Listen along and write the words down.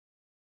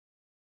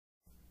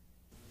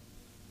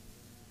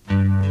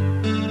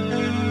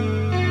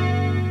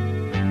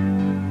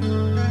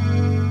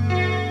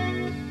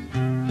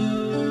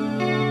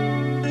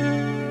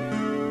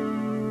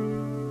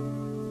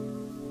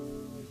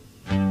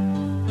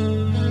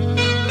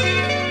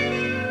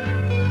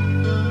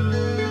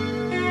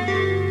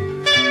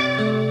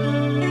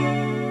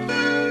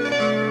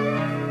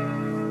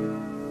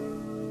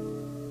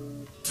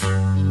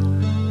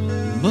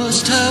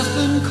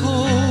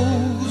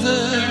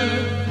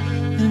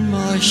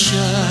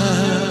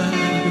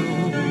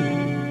shadow.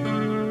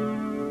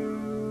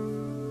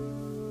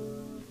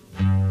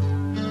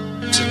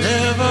 To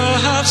never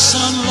have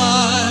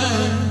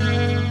sunlight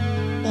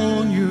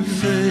on your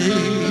face.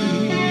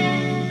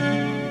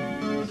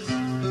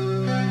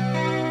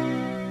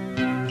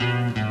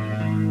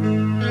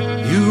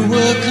 You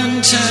were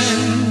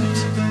content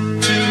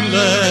to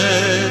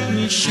let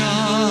me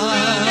shine.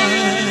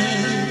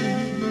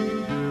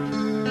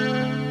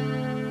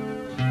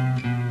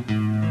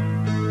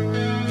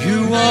 You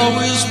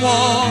always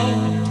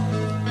walked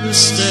a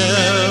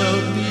step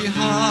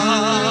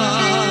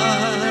behind.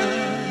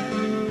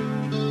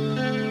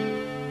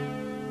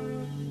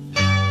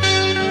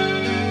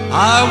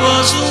 I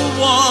was the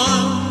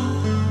one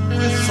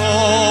with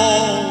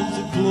all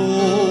the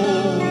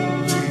glory,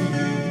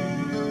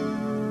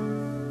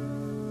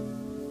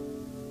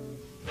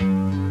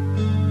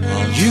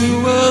 while you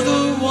were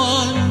the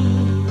one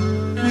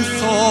with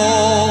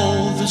all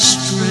the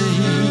strain.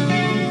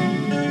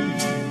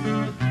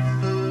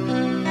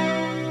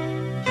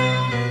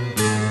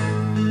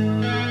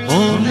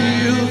 Only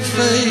your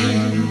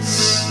face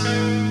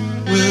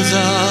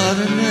without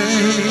a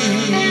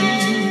name.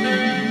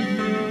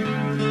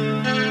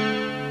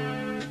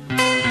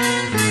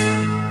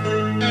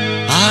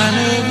 I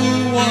never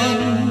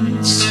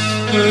once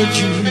heard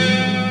you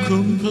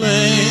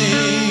complain.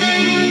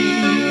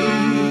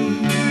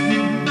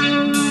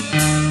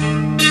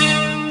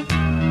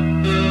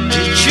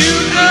 Did you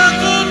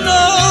ever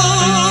know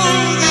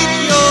that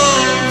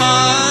you're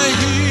my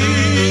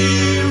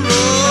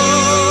hero?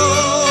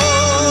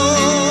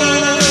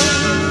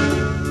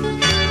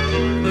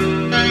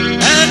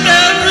 And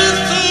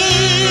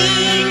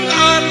everything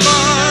I'd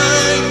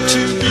like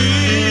to be.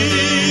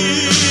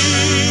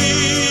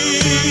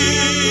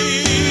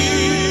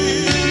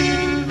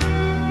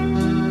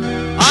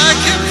 I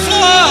can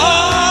fly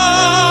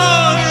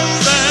higher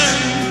than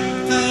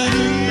an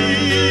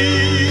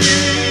eagle,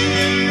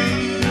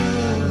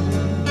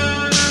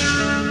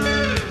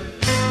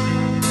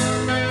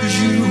 'cause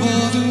you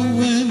are the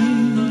wind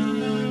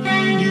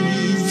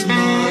beneath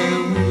my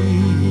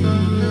wings.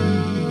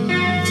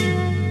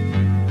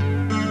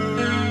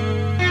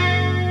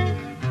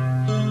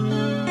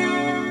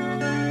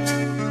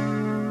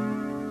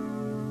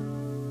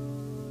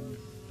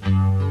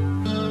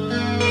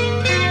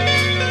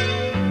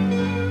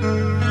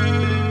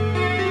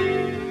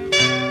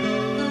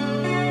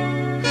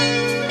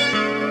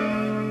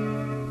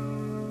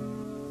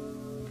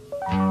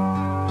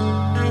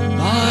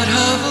 Might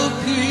have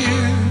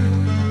appeared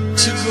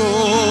to go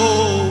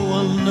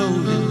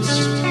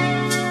unnoticed,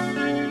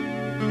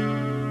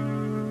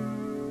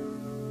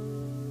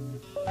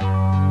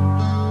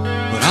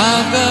 but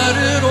I've got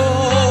it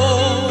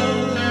all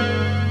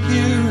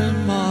here in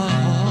my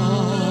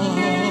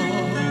heart.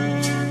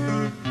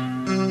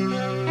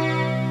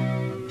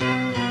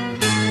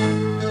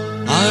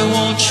 I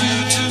want you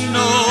to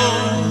know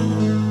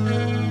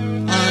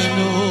I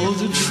know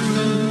the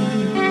truth.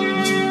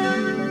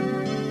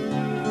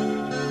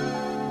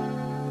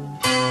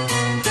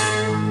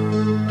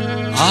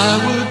 I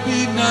would be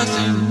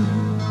nothing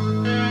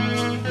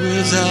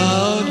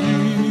without you.